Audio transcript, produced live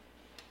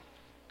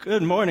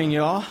Good morning,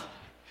 y'all.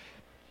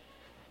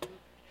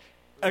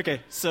 Okay,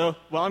 so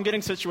while I'm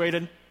getting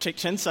situated, take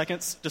 10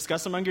 seconds,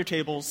 discuss among your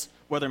tables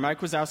whether Mike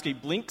Wazowski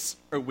blinks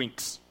or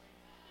winks.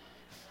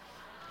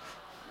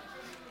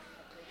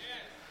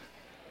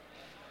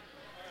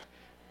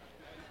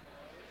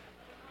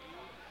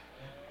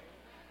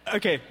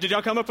 Okay, did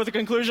y'all come up with a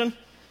conclusion?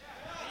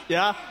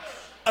 Yeah?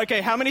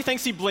 Okay, how many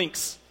thinks he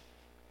blinks?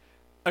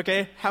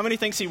 Okay, how many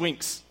thinks he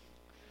winks?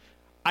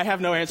 I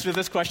have no answer to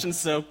this question,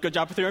 so good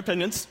job with your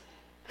opinions.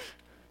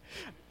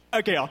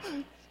 Okay, y'all.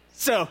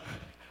 So,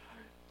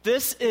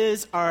 this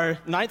is our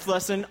 9th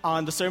lesson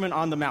on the Sermon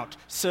on the Mount.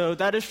 So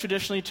that is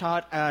traditionally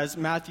taught as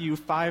Matthew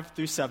 5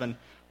 through 7.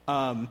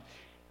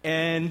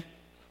 And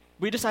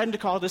we decided to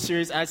call this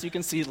series, as you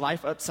can see,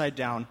 Life Upside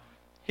Down.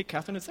 Hey,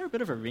 Catherine, is there a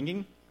bit of a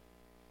ringing?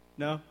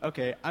 No?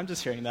 Okay, I'm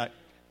just hearing that.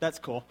 That's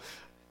cool.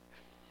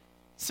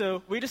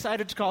 So we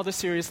decided to call this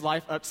series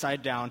Life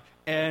Upside Down.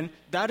 And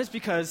that is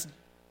because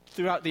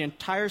throughout the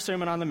entire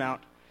Sermon on the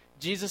Mount,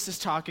 Jesus is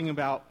talking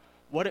about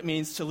what it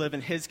means to live in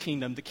his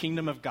kingdom, the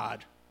kingdom of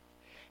God.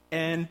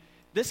 And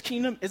this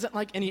kingdom isn't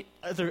like any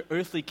other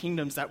earthly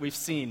kingdoms that we've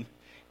seen.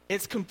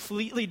 It's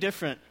completely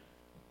different,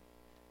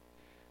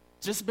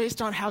 just based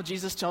on how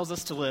Jesus tells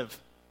us to live.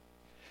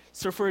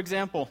 So, for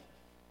example,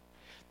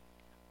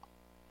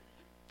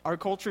 our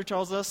culture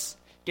tells us,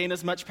 gain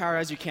as much power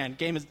as you can,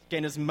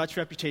 gain as much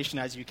reputation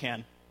as you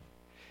can.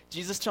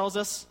 Jesus tells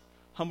us,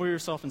 humble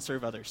yourself and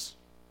serve others.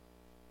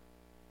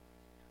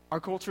 Our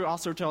culture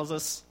also tells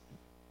us,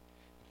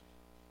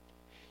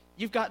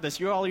 you've got this,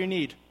 you're all you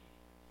need.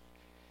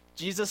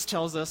 Jesus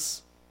tells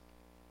us,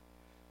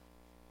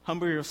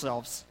 humble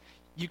yourselves.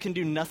 You can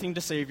do nothing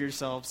to save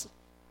yourselves.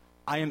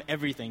 I am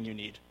everything you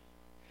need.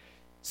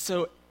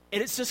 So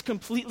it's just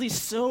completely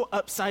so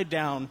upside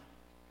down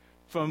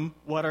from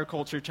what our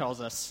culture tells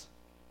us.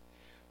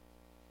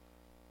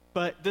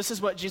 But this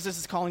is what Jesus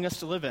is calling us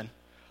to live in.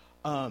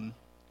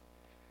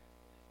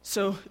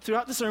 So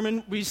throughout the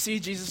sermon, we see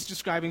Jesus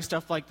describing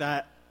stuff like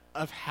that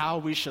of how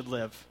we should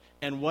live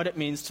and what it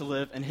means to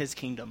live in his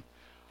kingdom.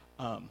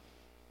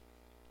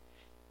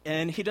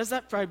 And he does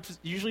that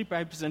usually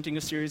by presenting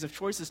a series of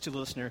choices to the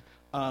listener,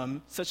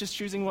 such as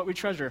choosing what we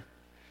treasure.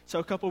 So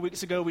a couple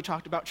weeks ago, we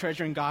talked about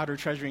treasuring God or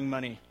treasuring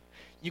money.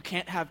 You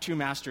can't have two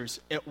masters.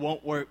 It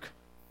won't work.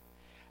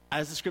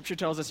 As the scripture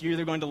tells us, you're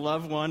either going to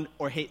love one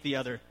or hate the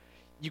other.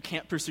 You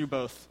can't pursue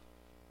both.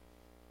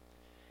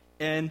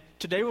 And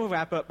today we'll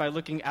wrap up by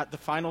looking at the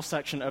final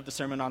section of the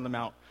Sermon on the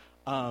Mount.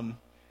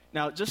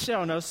 Now, just so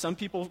y'all know, some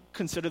people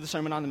consider the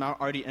Sermon on the Mount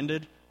already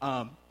ended,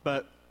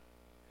 but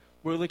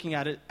we're looking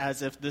at it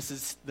as if this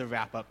is the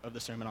wrap-up of the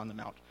Sermon on the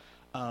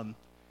Mount.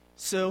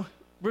 So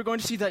we're going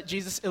to see that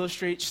Jesus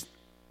illustrates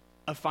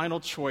a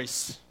final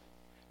choice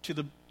to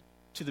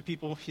the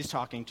people he's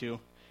talking to,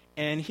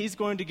 and he's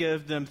going to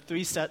give them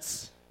three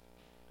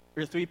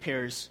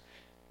pairs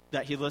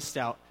that he lists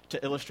out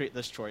to illustrate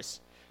this choice.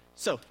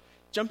 So,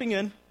 jumping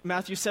in,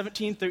 Matthew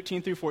 17,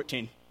 13 through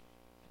 14.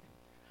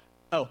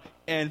 Oh,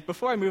 and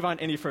before I move on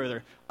any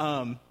further,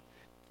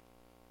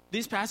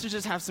 these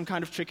passages have some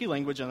kind of tricky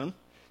language in them.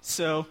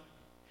 So,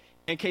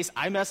 in case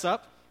I mess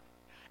up,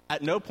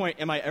 at no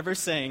point am I ever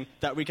saying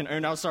that we can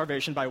earn our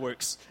salvation by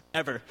works,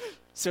 ever.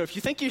 So if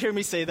you think you hear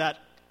me say that,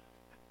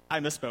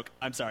 I misspoke.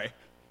 I'm sorry.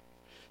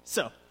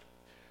 So,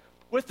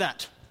 with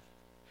that,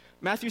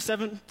 Matthew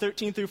 7,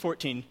 13 through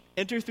 14.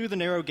 Enter through the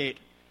narrow gate,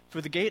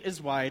 for the gate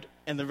is wide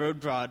and the road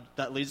broad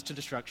that leads to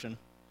destruction.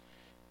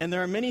 And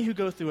there are many who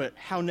go through it.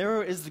 How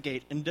narrow is the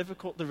gate and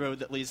difficult the road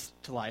that leads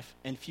to life,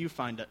 and few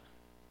find it.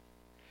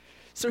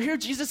 So here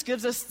Jesus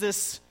gives us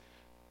this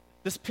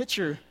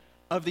picture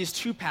of these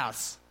two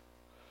paths.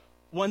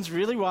 One's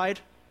really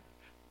wide,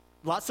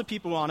 lots of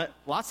people on it.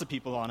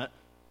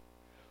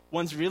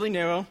 One's really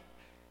narrow,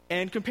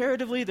 and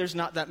comparatively, there's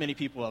not that many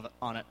people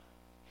on it.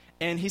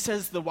 And he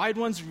says the wide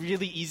one's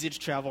really easy to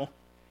travel,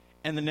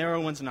 and the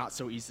narrow one's not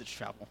so easy to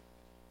travel.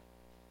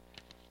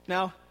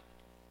 Now,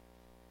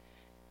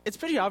 it's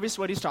pretty obvious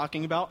what he's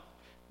talking about.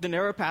 The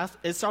narrow path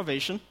is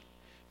salvation.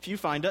 Few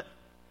find it,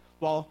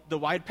 while the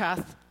wide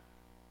path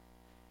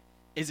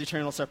is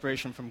eternal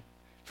separation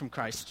from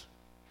Christ,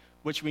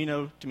 which we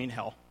know to mean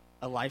hell,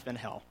 a life in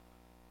hell.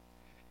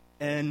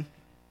 And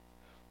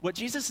what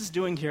Jesus is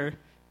doing here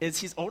is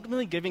he's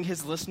ultimately giving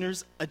his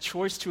listeners a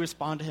choice to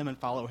respond to him and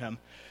follow him.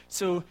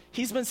 So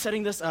he's been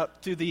setting this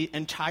up through the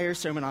entire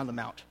Sermon on the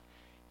Mount.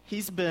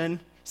 He's been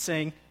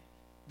saying,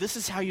 this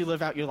is how you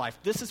live out your life.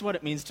 This is what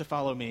it means to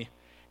follow me.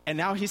 And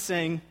now he's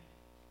saying,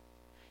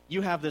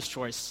 you have this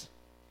choice.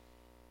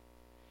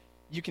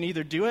 You can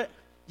either do it,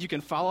 you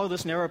can follow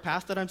this narrow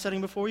path that I'm setting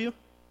before you,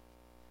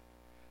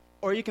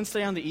 or you can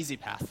stay on the easy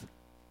path.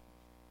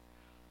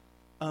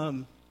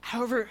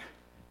 However,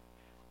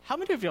 how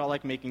many of y'all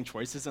like making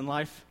choices in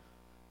life?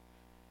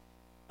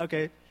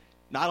 Okay,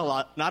 not a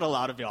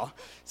lot of y'all.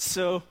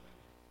 So,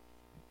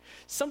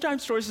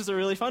 sometimes choices are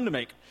really fun to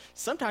make.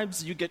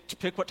 Sometimes you get to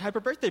pick what type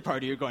of birthday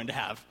party you're going to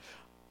have.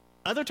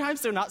 Other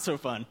times they're not so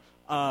fun.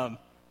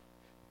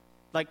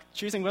 Like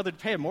choosing whether to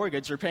pay a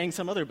mortgage or paying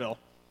some other bill.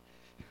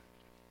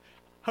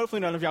 hopefully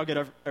none of y'all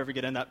ever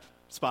get in that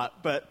spot,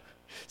 but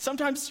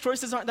sometimes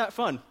choices aren't that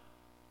fun.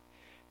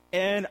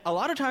 And a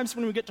lot of times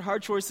when we get to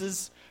hard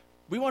choices,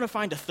 we want to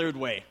find a third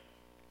way.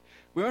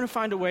 We want to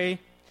find a way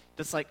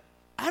that's like,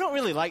 I don't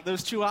really like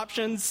those two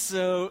options,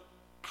 so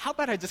how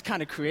about I just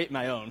kind of create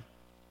my own?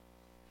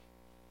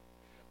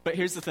 But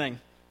here's the thing.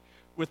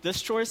 With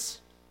this choice,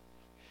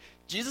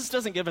 Jesus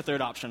doesn't give a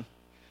third option.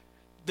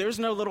 There's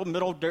no little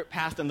middle dirt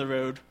path in the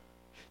road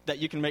that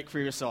you can make for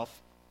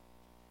yourself.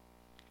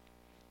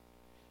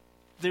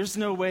 There's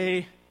no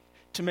way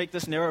to make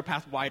this narrow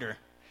path wider.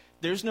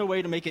 There's no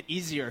way to make it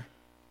easier.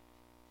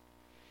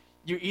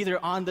 You're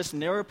either on this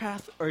narrow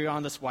path or you're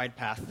on this wide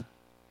path.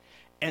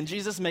 And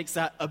Jesus makes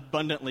that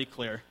abundantly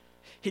clear.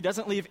 He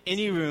doesn't leave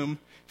any room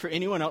for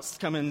anyone else to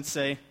come in and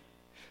say,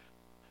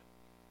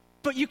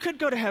 but you could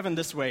go to heaven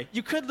this way.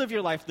 You could live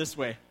your life this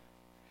way.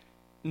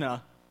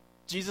 No.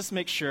 Jesus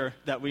makes sure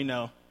that we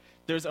know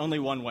there's only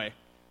one way,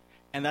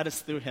 and that is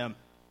through him.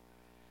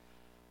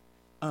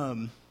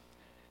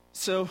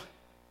 So,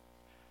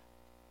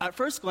 at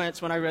first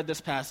glance, when I read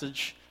this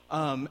passage,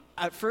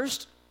 at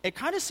first, it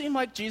kind of seemed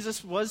like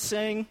Jesus was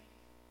saying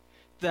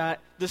that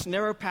this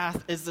narrow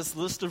path is this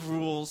list of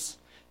rules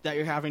that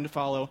you're having to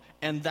follow,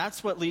 and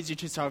that's what leads you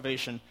to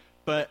salvation.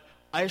 But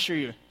I assure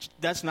you,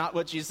 that's not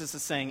what Jesus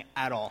is saying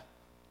at all.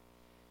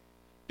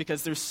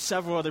 Because there's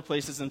several other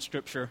places in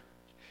Scripture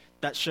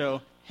that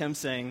show him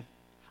saying,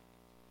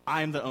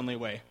 I'm the only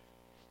way.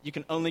 You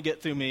can only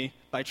get through me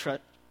by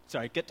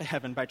get to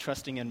heaven by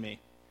trusting in me,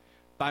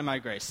 by my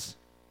grace.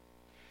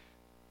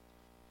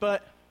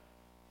 But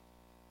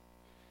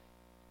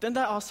then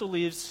that also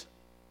leaves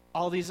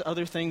all these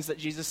other things that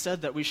Jesus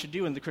said that we should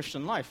do in the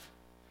Christian life.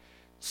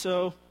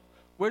 So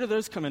where do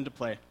those come into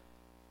play?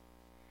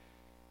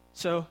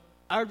 So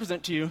I would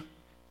present to you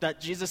that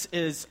Jesus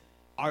is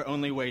our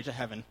only way to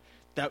heaven,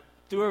 that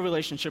through a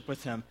relationship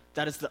with him,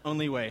 that is the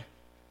only way.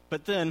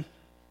 But then,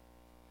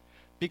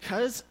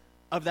 because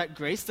of that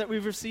grace that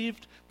we've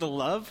received, the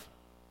love,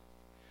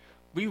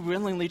 we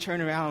willingly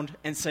turn around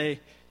and say,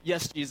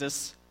 yes,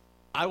 Jesus,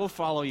 I will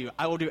follow you.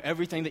 I will do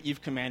everything that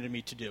you've commanded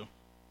me to do.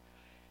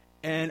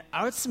 And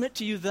I would submit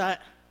to you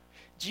that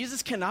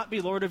Jesus cannot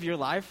be Lord of your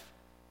life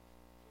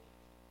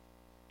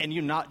and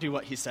you not do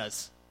what he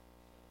says.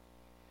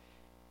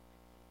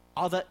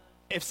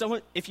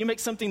 If you make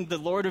something the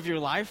Lord of your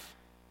life,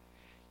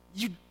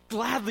 you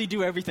gladly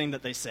do everything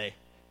that they say.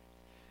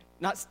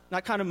 Not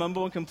kind of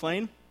mumble and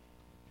complain.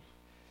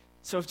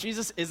 So if he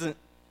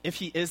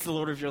is the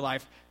Lord of your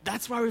life,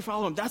 that's why we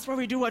follow him. That's why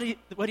we do what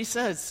he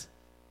says.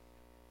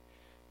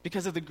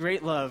 Because of the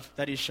great love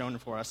that he's shown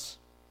for us.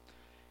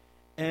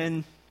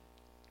 And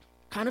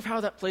kind of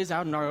how that plays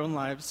out in our own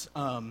lives,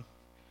 I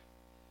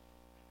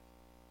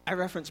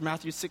reference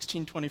Matthew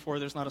 16:24.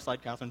 There's not a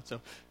slide, Catherine,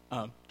 so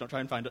don't try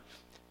and find it.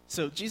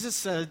 So Jesus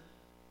said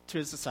to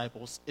his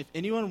disciples, if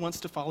anyone wants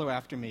to follow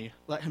after me,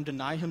 let him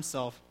deny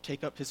himself,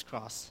 take up his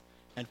cross,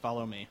 and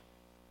follow me.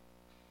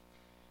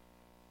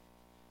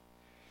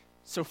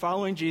 So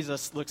following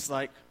Jesus looks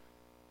like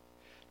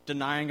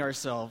denying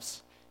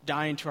ourselves,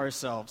 dying to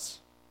ourselves.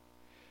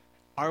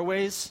 Our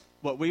ways,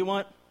 what we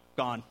want,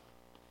 gone.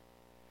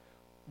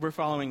 We're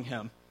following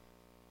him.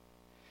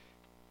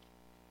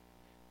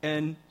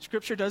 And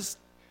Scripture does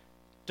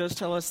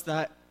tell us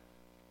that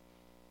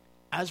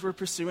as we're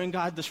pursuing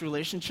God, this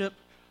relationship,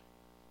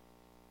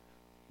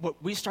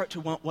 we start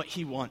to want what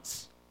he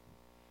wants.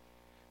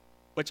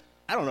 Which,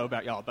 I don't know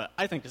about y'all, but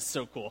I think is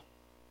so cool.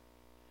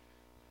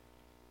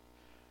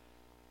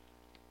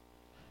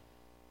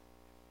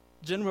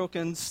 Jen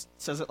Wilkins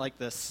says it like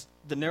this: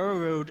 the narrow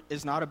road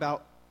is not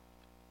about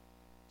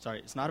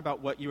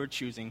what you are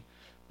choosing,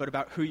 but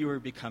about who you are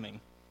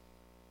becoming.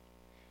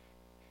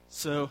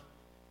 So,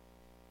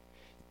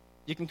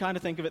 you can kind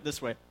of think of it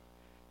this way.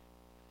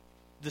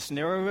 This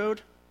narrow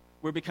road,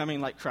 we're becoming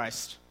like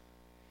Christ.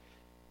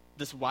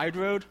 This wide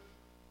road,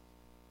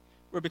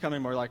 we're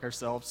becoming more like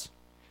ourselves.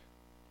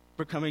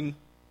 We're coming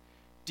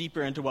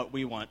deeper into what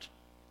we want.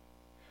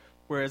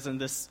 Whereas in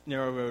this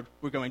narrow road,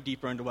 we're going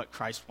deeper into what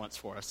Christ wants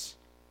for us.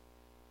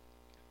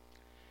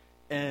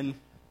 And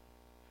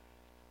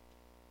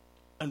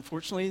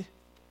unfortunately,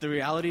 the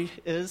reality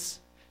is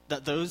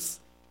that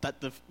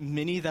the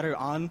many that are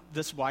on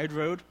this wide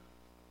road,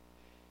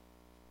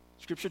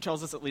 Scripture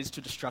tells us it leads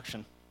to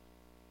destruction.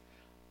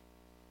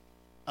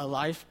 A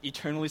life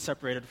eternally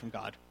separated from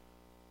God.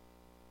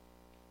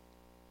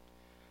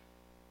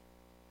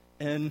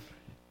 And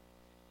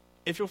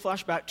if you'll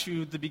flash back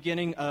to the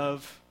beginning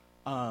of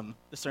the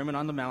Sermon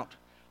on the Mount,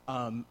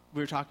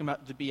 we were talking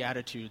about the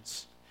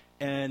Beatitudes.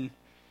 And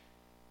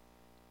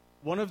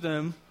one of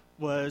them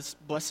was,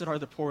 blessed are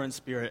the poor in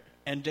spirit.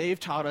 And Dave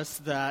taught us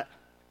that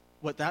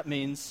what that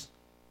means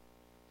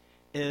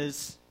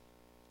is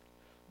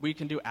we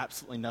can do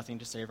absolutely nothing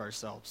to save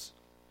ourselves.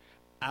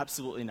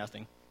 Absolutely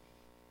nothing.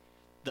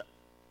 The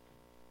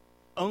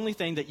only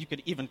thing that you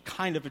could even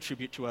kind of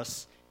attribute to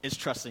us is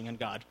trusting in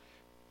God.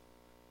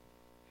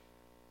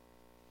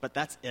 But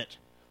that's it.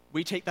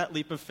 We take that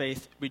leap of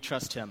faith, we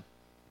trust him.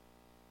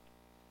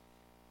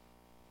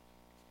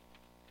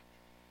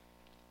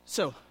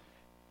 So,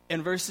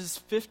 in verses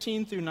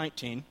 15 through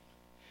 19,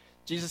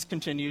 Jesus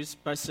continues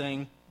by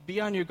saying,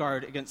 "Be on your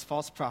guard against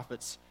false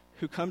prophets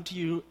who come to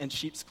you in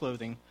sheep's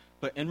clothing,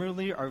 but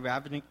inwardly are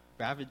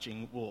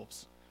ravaging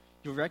wolves.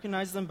 You'll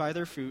recognize them by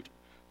their fruit.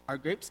 Are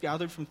grapes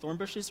gathered from thorn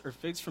bushes or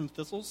figs from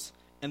thistles?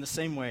 In the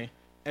same way,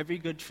 every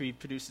good tree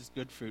produces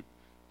good fruit,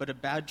 but a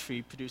bad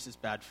tree produces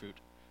bad fruit.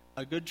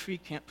 A good tree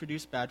can't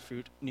produce bad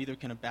fruit, neither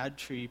can a bad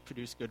tree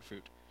produce good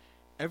fruit.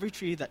 Every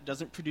tree that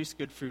doesn't produce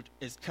good fruit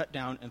is cut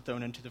down and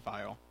thrown into the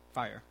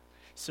fire.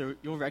 So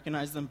you'll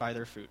recognize them by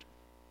their fruit."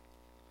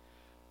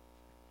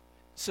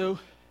 So,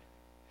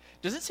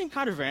 does it seem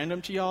kind of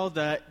random to y'all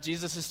that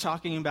Jesus is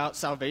talking about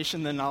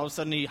salvation, then all of a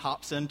sudden he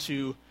hops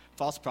into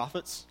false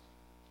prophets?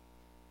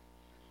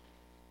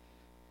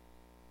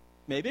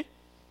 Maybe?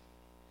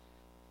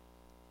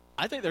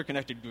 I think they're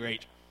connected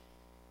great.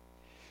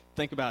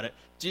 Think about it.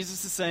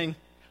 Jesus is saying,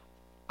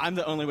 "I'm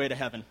the only way to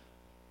heaven."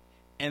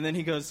 And then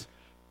he goes,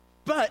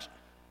 "But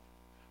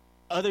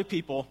other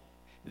people,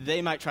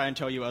 they might try and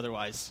tell you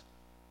otherwise."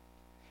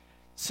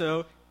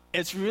 So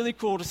it's really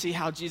cool to see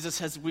how Jesus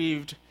has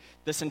weaved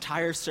this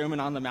entire Sermon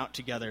on the Mount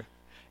together.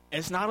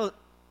 It's not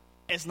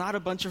a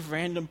bunch of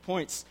random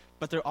points,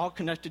 but they're all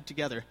connected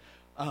together.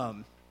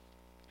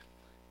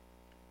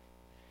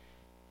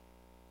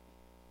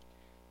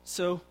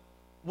 So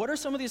what are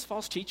some of these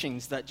false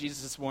teachings that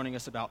Jesus is warning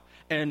us about?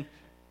 And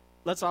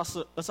let's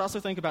also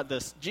think about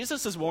this.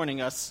 Jesus is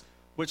warning us,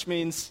 which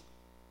means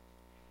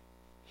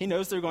he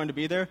knows they're going to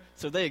be there,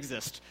 so they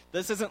exist.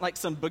 This isn't like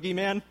some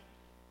boogeyman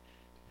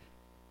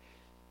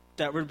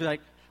that would be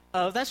like,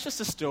 "Oh, that's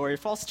just a story.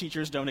 False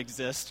teachers don't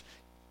exist."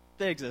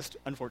 They exist,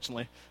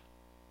 unfortunately.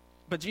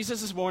 But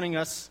Jesus is warning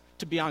us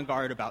to be on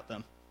guard about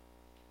them.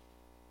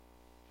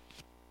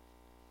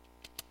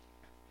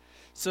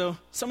 So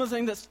some of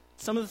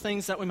the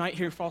things that we might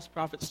hear false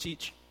prophets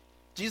teach.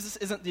 Jesus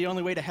isn't the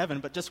only way to heaven,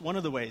 but just one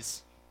of the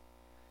ways.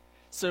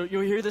 So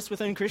you'll hear this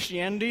within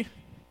Christianity,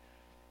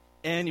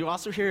 and you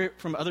also hear it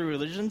from other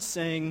religions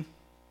saying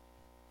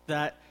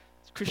that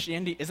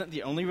Christianity isn't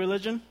the only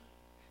religion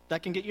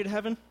that can get you to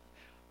heaven.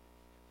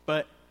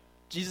 But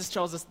Jesus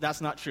tells us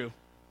that's not true.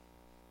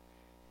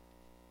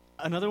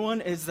 Another one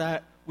is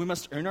that we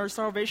must earn our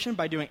salvation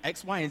by doing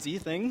X, Y, and Z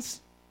things.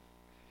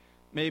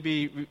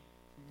 Maybe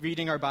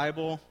reading our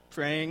Bible,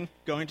 praying,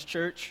 going to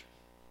church.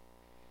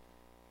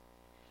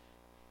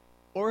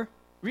 Or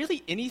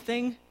really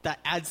anything that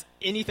adds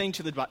anything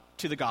to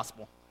the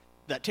gospel.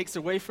 That takes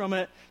away from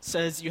it,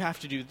 says you have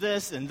to do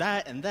this and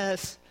that and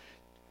this.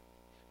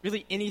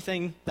 Really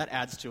anything that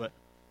adds to it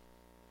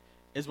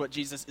is what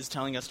Jesus is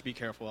telling us to be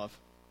careful of.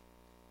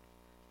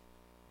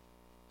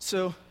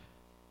 So,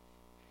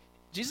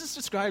 Jesus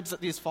describes that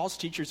these false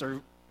teachers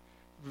are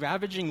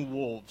ravaging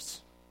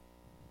wolves,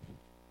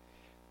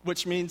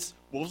 which means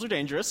wolves are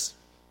dangerous,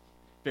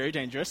 very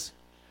dangerous.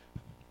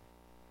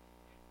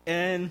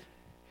 And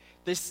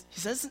he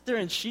says that they're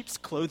in sheep's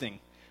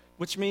clothing,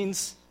 which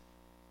means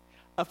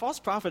a false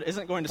prophet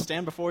isn't going to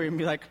stand before you and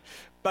be like,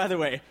 "By the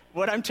way,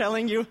 what I'm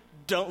telling you,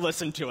 don't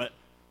listen to it.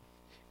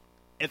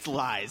 It's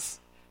lies."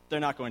 They're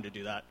not going to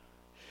do that.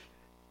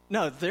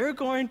 No, they're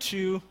going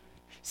to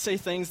say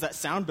things that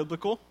sound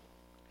biblical,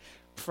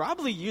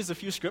 probably use a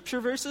few scripture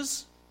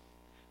verses,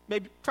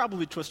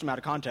 probably twist them out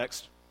of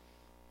context,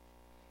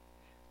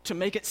 to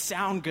make it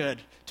sound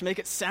good, to make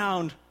it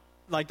sound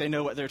like they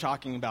know what they're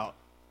talking about.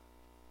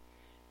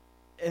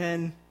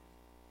 And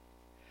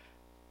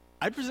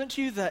I present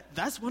to you that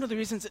that's one of the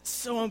reasons it's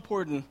so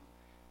important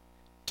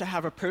to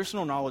have a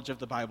personal knowledge of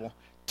the Bible,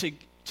 to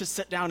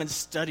sit down and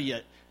study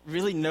it,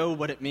 really know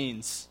what it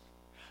means.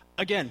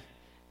 Again,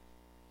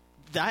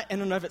 that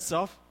in and of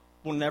itself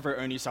will never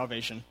earn you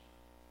salvation.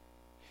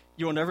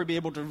 You will never be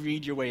able to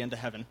read your way into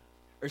heaven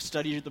or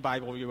study the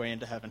Bible your way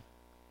into heaven.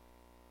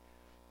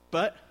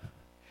 But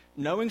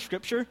knowing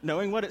Scripture,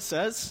 knowing what it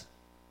says,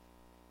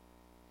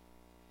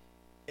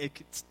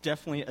 it's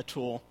definitely a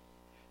tool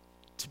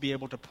to be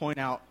able to point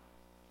out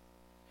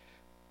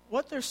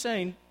what they're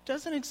saying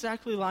doesn't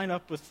exactly line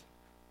up with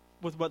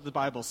what the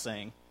Bible's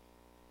saying.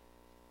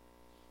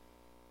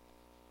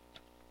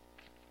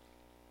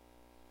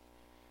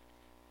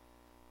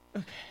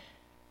 Okay.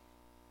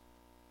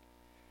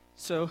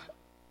 So,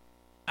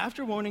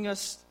 after warning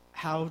us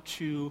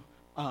after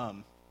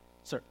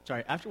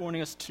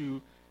warning us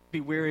to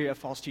be wary of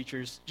false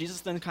teachers,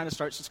 Jesus then kind of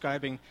starts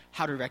describing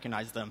how to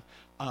recognize them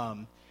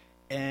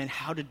and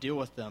how to deal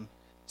with them.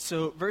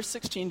 So, verse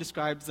 16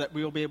 describes that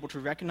we will be able to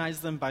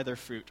recognize them by their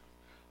fruit.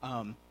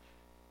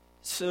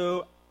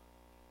 So,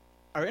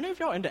 are any of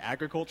y'all into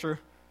agriculture,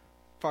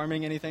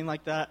 farming, anything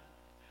like that?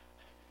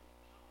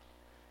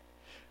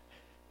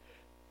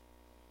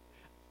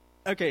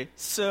 Okay,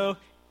 so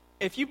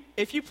if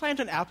you plant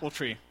an apple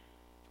tree,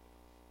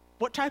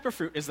 what type of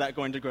fruit is that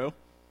going to grow?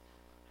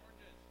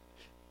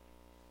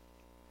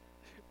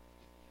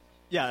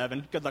 Yeah,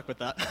 Evan, good luck with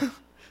that.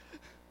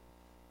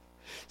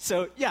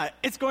 So, yeah,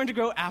 it's going to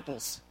grow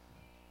apples.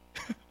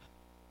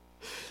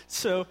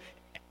 So,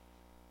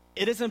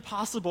 it is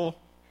impossible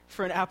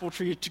for an apple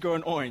tree to grow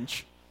an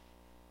orange.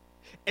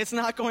 It's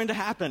not going to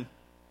happen.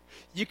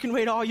 You can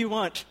wait all you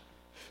want,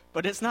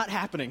 but it's not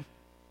happening.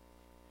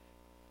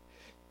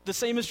 The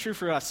same is true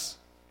for us.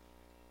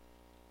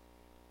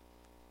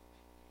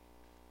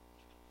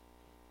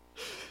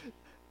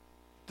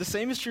 The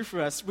same is true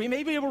for us. We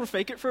may be able to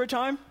fake it for a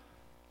time.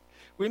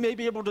 We may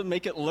be able to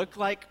make it look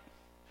like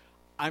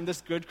I'm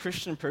this good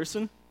Christian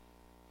person,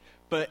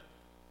 but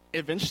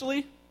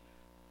eventually,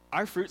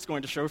 our fruit's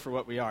going to show for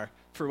what we are,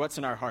 for what's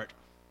in our heart.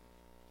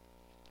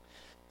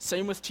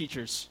 Same with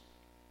teachers.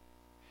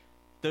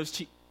 Those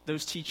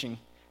teaching.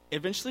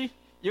 Eventually,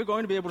 you're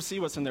going to be able to see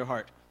what's in their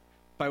heart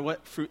by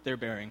what fruit they're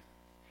bearing.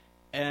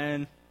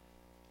 And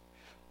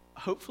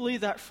hopefully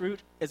that fruit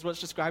is what's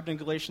described in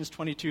Galatians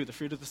 22, the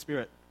fruit of the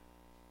Spirit.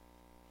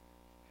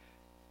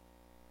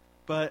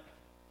 But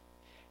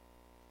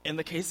in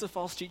the case of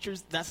false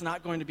teachers, that's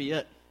not going to be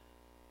it.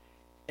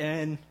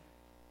 And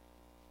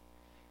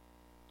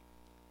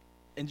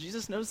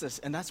Jesus knows this,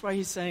 and that's why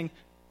he's saying,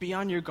 be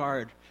on your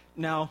guard.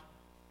 Now,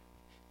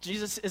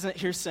 Jesus isn't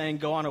here saying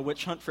go on a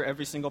witch hunt for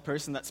every single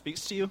person that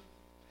speaks to you.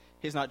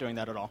 He's not doing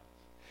that at all.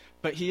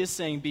 But he is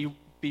saying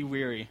be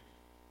wary.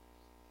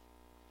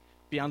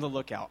 Be on the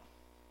lookout.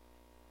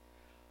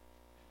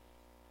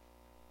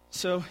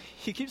 So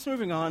he keeps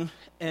moving on,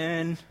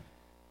 and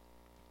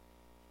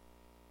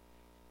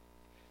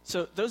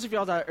so those of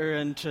y'all that are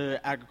into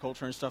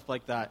agriculture and stuff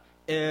like that,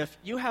 if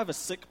you have a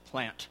sick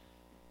plant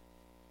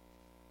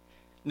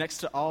next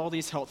to all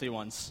these healthy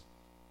ones,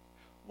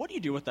 what do you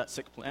do with that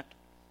sick plant?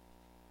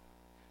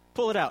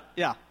 Pull it out.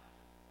 Yeah.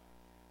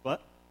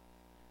 What?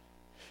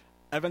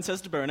 Evan says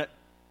to burn it.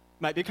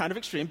 Might be kind of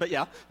extreme, but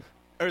yeah.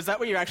 Or is that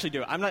what you actually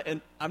do? I'm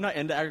not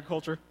into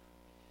agriculture.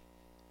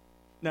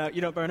 No,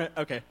 you don't burn it?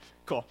 Okay,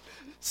 cool.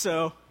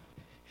 So,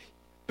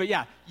 but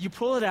yeah, you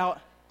pull it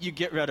out, you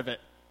get rid of it.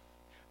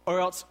 Or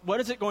else, what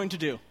is it going to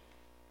do?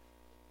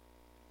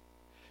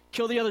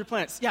 Kill the other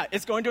plants. Yeah,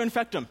 it's going to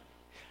infect them.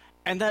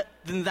 And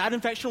then that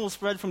infection will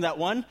spread from that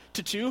 1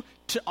 to 2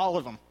 to all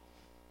of them.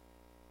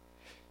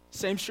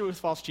 Same's true with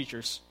false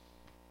teachers.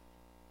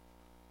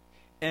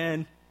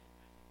 And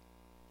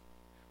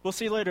we'll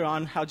see later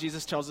on how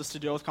Jesus tells us to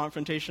deal with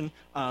confrontation,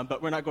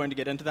 but we're not going to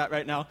get into that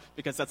right now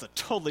because that's a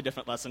totally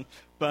different lesson.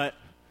 But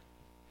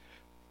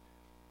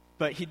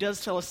he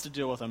does tell us to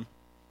deal with them.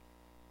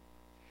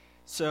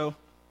 So,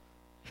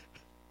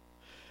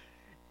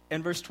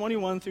 in verse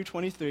 21 through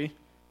 23,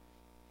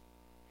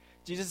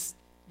 Jesus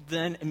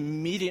then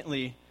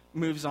immediately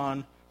moves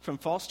on from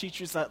false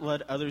teachers that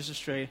led others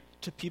astray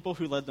to people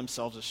who led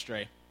themselves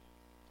astray.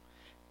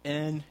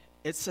 And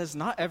it says,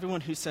 not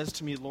everyone who says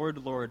to me, Lord,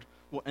 Lord,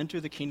 will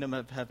enter the kingdom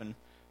of heaven,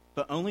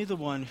 but only the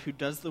one who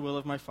does the will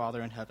of my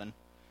Father in heaven.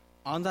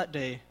 On that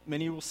day,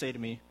 many will say to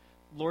me,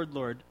 Lord,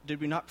 Lord, did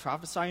we not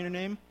prophesy in your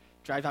name,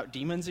 drive out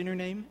demons in your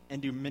name,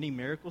 and do many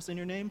miracles in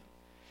your name?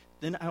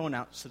 Then I will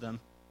announce to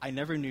them, I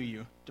never knew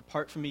you.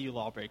 Depart from me, you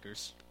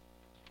lawbreakers.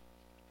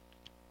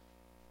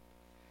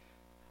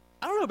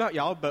 I don't know about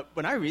y'all, but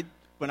when I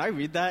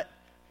read that,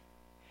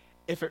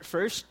 if at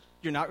first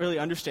you're not really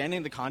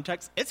understanding the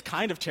context, it's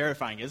kind of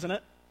terrifying, isn't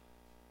it?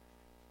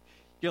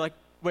 You're like,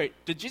 wait,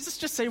 did Jesus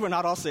just say we're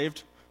not all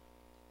saved?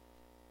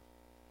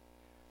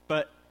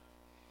 But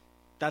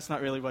that's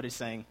not really what he's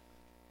saying.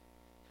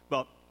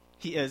 Well,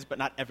 he is, but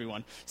not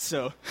everyone.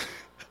 So,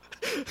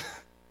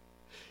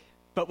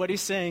 but what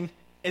he's saying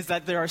is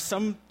that there are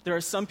some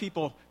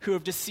people who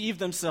have deceived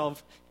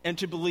themselves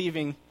into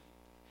believing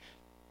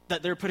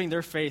that they're putting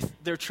their faith,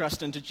 their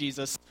trust into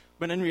Jesus,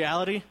 when in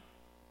reality,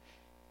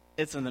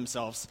 it's in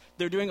themselves.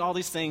 They're doing all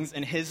these things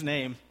in his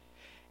name.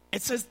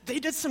 It says they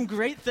did some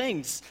great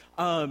things.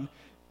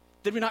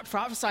 Did we not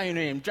prophesy in your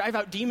name, drive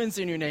out demons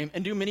in your name,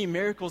 and do many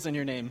miracles in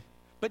your name?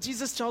 But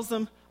Jesus tells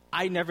them,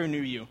 I never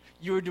knew you.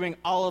 You were doing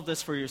all of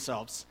this for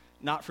yourselves,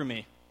 not for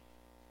me.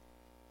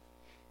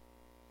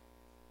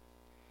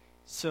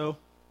 So,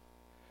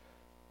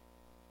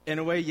 in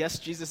a way, yes,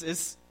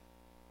 Jesus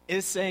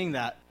is saying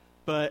that,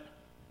 but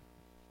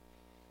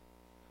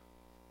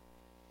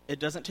it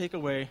doesn't take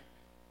away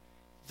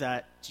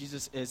that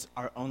Jesus is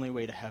our only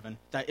way to heaven.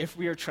 That if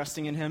we are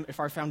trusting in him, if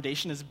our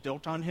foundation is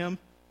built on him,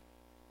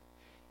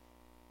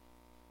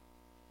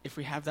 if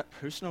we have that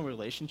personal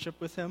relationship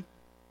with him,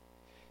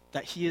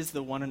 that he is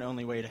the one and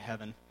only way to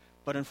heaven.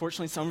 But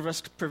unfortunately, some of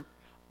us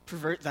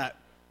pervert that.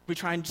 We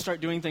try and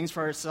start doing things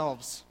for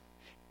ourselves,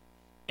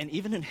 and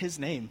even in his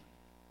name.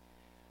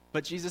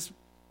 But Jesus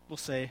will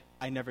say,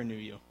 I never knew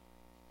you.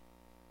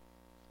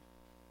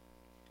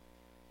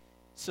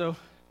 So,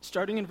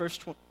 starting in verse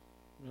 20.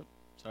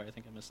 Sorry, I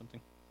think I missed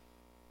something.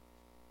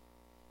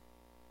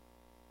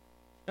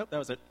 Nope, that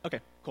was it. Okay,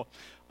 cool.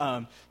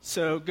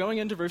 So going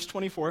into verse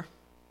 24.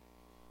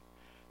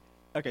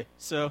 Okay,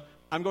 so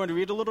I'm going to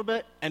read a little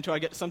bit until I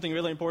get to something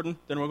really important,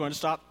 then we're going to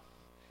stop.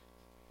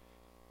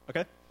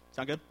 Okay?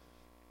 Sound good?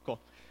 Cool.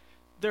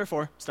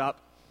 Therefore, stop.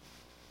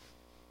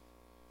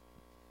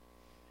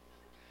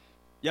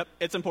 Yep,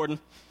 it's important.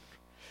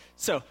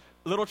 So,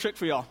 a little trick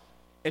for y'all.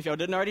 If y'all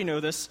didn't already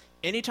know this,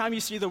 anytime you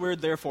see the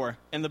word therefore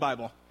in the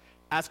Bible,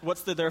 ask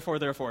what's the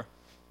therefore?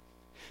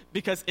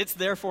 Because it's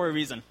there for a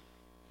reason.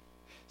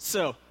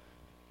 So,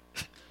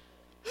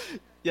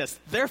 Yes,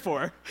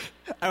 therefore,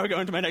 I will go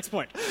into my next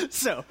point.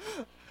 So,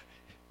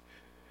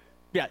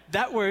 yeah,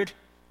 that word,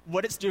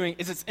 what it's doing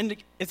is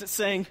it's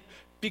saying,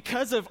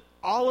 because of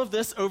all of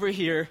this over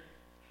here,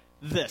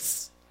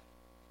 this.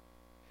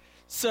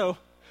 So,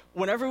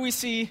 whenever we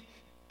see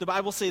the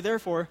Bible say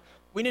therefore,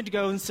 we need to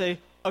go and say,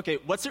 okay,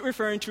 what's it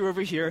referring to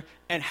over here,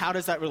 and how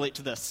does that relate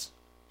to this?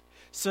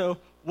 So,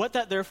 what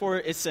that therefore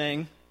is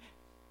saying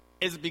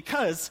is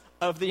because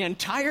of the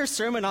entire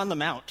Sermon on the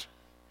Mount,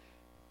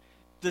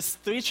 this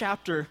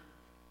 3-chapter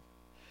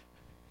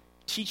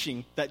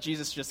teaching that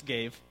Jesus just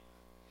gave,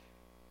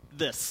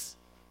 this.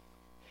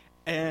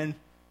 And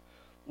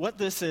what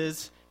this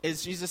is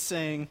Jesus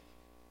saying,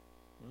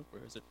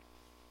 where is it?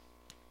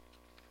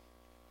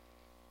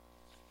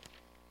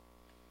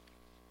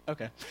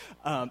 Okay.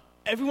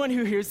 Everyone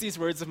who hears these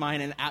words of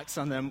mine and acts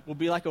on them will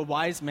be like a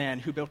wise man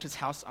who built his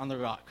house on the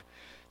rock.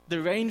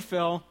 The rain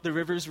fell, the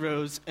rivers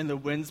rose, and the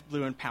winds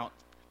blew and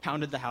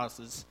pounded the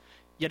houses.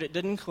 Yet it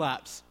didn't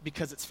collapse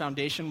because its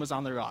foundation was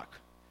on the rock.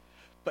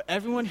 But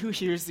everyone who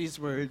hears these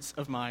words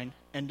of mine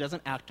and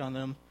doesn't act on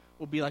them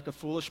will be like a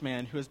foolish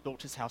man who has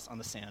built his house on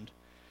the sand.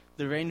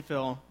 The rain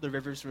fell, the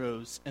rivers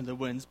rose, and the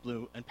winds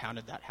blew and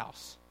pounded that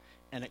house,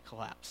 and it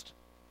collapsed.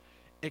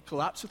 It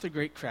collapsed with a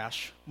great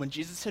crash. When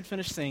Jesus had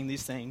finished saying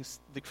these things,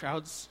 the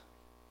crowds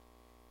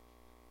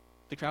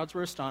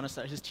were astonished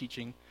at his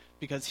teaching,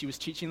 because he was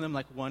teaching them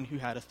like one who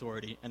had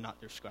authority and not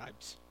their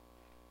scribes.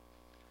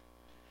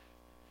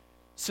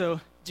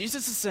 So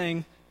Jesus is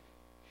saying,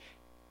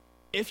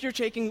 if you're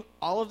taking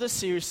all of this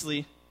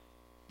seriously,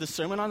 the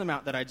Sermon on the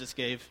Mount that I just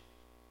gave,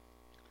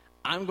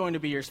 I'm going to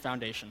be your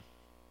foundation.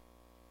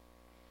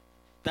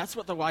 That's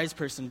what the wise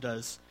person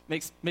does.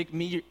 Make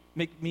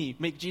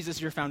Jesus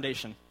your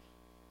foundation.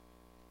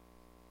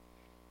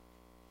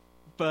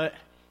 But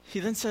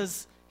he then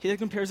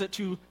compares it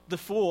to the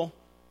fool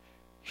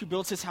who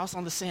builds his house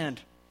on the sand.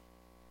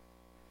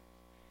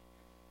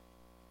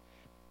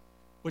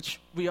 Which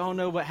we all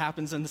know what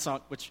happens in the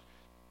song, which,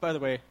 by the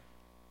way,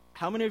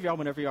 how many of y'all,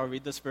 whenever y'all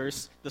read this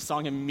verse, the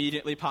song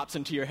immediately pops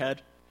into your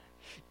head?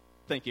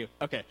 Thank you.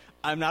 Okay,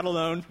 I'm not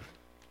alone,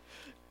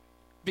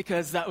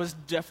 because that was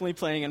definitely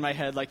playing in my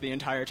head like the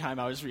entire time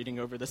I was reading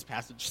over this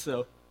passage,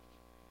 so.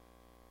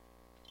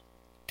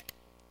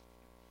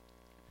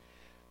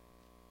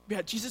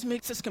 Yeah, Jesus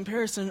makes this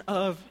comparison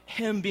of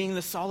him being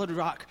the solid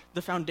rock,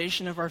 the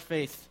foundation of our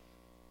faith.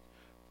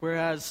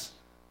 Whereas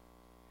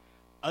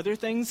other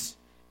things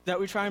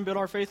that we try and build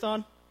our faith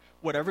on,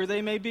 whatever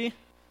they may be,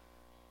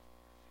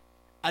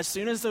 as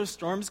soon as those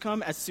storms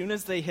come, as soon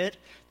as they hit,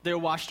 they're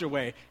washed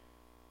away.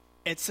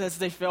 It says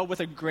they fell with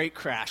a great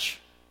crash.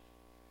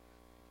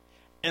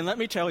 And let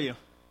me tell you,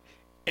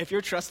 if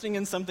you're trusting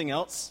in something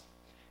else,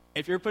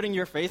 if you're putting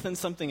your faith in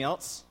something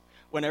else,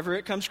 whenever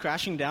it comes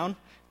crashing down,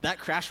 that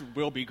crash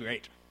will be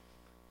great.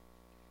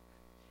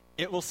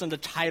 It will send a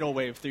tidal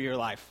wave through your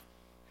life.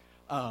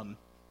 I've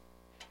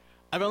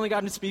only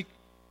gotten to speak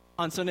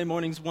on Sunday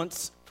mornings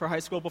once for high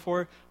school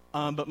before,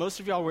 but most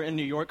of y'all were in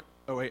New York.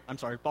 Oh, wait, I'm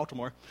sorry,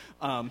 Baltimore.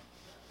 And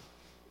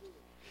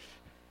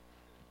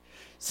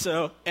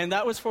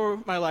that was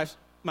for my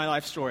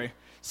life story.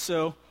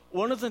 So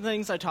one of the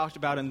things I talked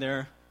about in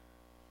there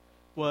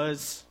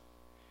was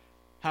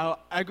how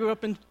I grew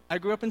up in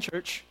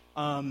church.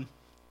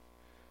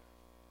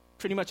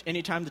 Pretty much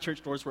any time the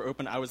church doors were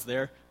open, I was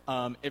there.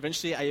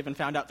 Eventually, I even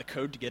found out the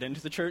code to get into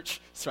the church,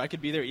 so I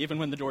could be there even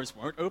when the doors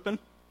weren't open.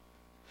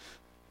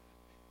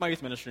 My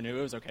youth minister knew,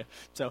 it was okay.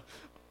 So,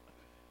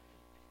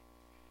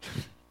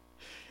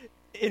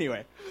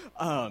 anyway,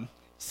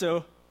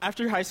 so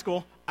after high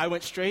school, I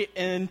went straight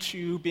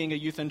into being a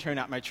youth intern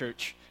at my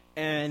church,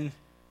 and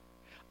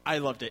I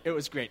loved it. It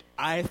was great.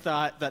 I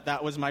thought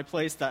that was my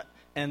place,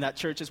 and that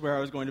church is where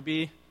I was going to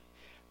be,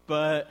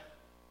 but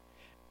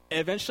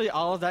eventually,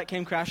 all of that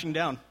came crashing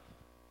down.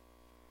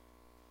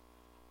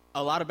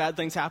 A lot of bad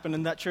things happened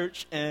in that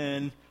church,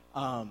 and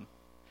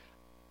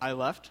I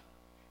left.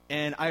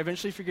 And I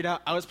eventually figured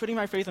out I was putting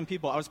my faith in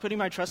people. I was putting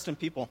my trust in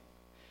people.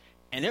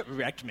 And it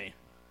wrecked me.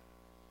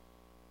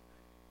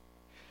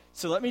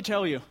 So let me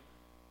tell you,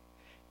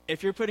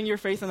 if you're putting your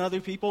faith in other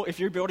people, if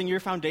you're building your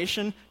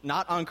foundation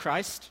not on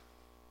Christ,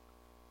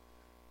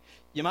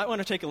 you might want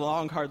to take a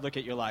long, hard look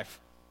at your life.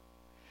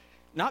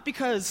 Not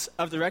because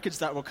of the wreckage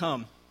that will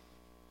come,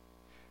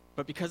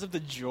 but because of the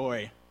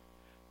joy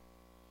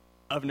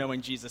of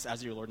knowing Jesus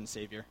as your Lord and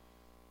Savior.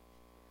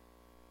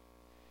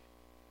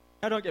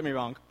 Now, don't get me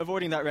wrong,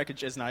 avoiding that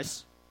wreckage is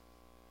nice.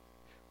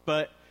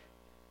 But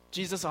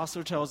Jesus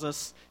also tells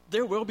us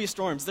there will be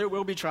storms, there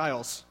will be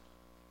trials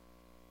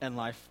in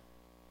life.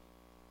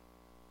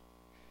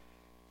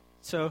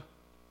 So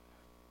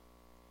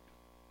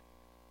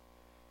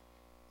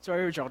I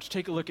urge y'all to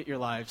take a look at your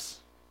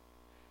lives.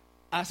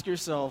 Ask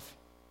yourself,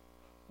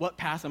 what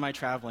path am I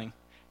traveling?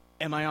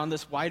 Am I on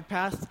this wide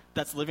path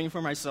that's living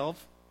for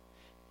myself?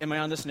 Am I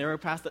on this narrow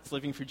path that's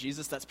living for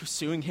Jesus, that's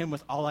pursuing him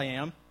with all I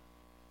am?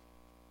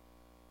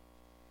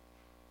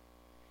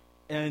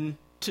 And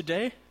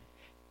today,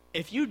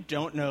 if you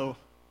don't know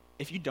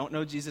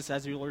Jesus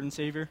as your Lord and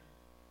Savior,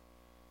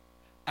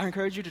 I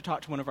encourage you to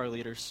talk to one of our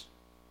leaders,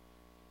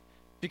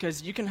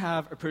 because you can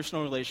have a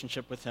personal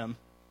relationship with him.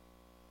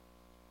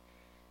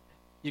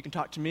 You can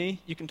talk to me.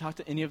 You can talk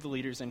to any of the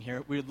leaders in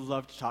here. We would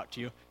love to talk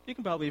to you. You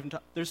can probably even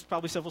talk. There's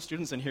probably several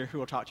students in here who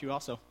will talk to you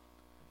also.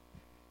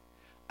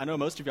 I know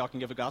most of y'all can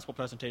give a gospel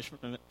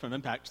presentation from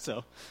Impact,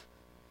 so.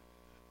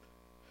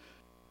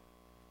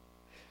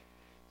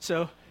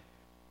 So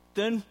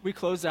then we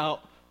close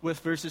out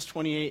with verses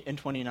 28 and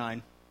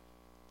 29.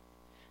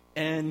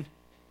 And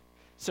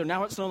so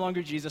now it's no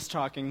longer Jesus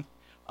talking,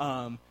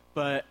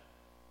 but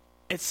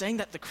it's saying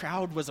that the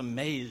crowd was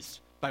amazed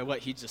by what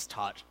he just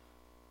taught.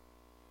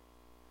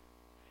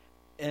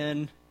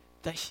 And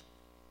that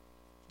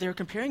they're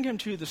comparing him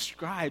to the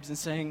scribes and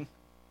saying,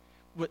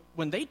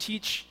 when they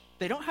teach,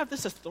 they don't have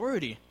this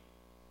authority.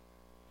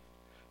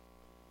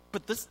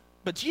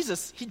 But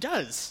Jesus, he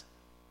does.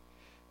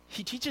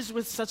 He teaches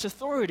with such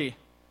authority.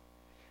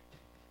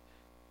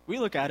 We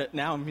look at it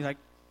now and be like,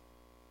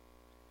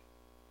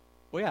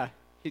 well, yeah,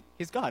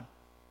 he's God.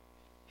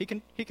 He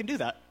can do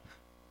that.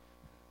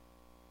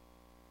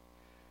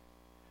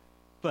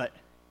 But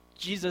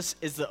Jesus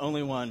is the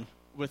only one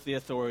with the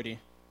authority,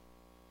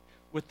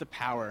 with the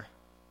power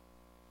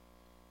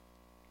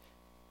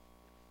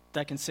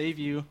that can save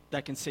you,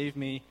 that can save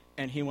me,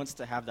 and he wants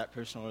to have that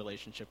personal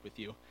relationship with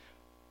you.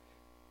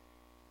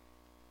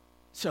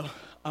 So,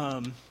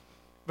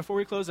 before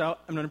we close out,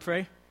 I'm going to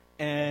pray,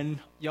 and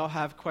y'all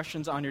have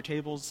questions on your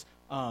tables.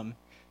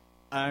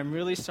 I'm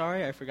really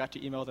sorry, I forgot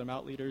to email them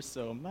out, leaders,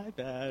 so my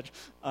bad.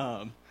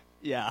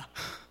 Yeah.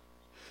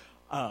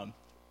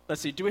 Let's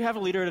see, do we have a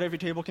leader at every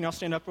table? Can y'all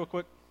stand up real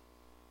quick?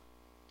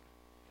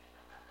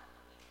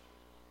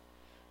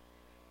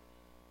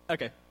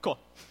 Okay, cool.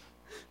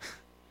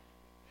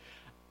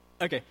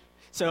 Okay,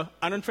 so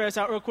I'm going to pray us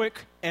out real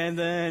quick, and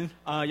then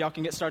y'all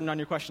can get started on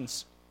your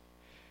questions.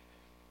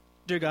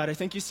 Dear God, I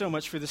thank you so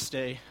much for this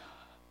day.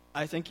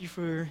 I thank you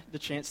for the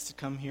chance to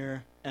come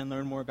here and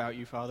learn more about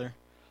you, Father.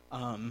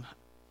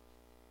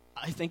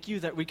 I thank you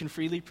that we can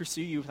freely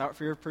pursue you without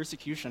fear of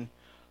persecution,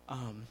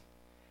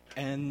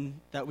 and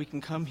that we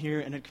can come here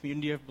in a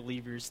community of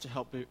believers to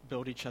help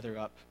build each other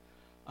up.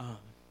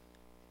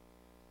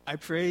 I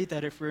pray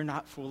that if we're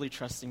not fully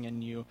trusting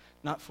in you,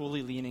 not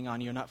fully leaning on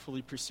you, not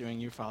fully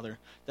pursuing you, Father,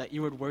 that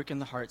you would work in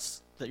the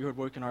hearts, that you would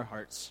work in our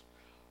hearts,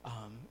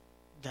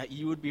 that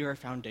you would be our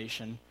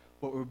foundation,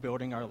 what we're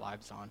building our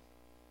lives on.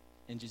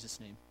 In Jesus'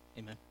 name,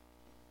 amen.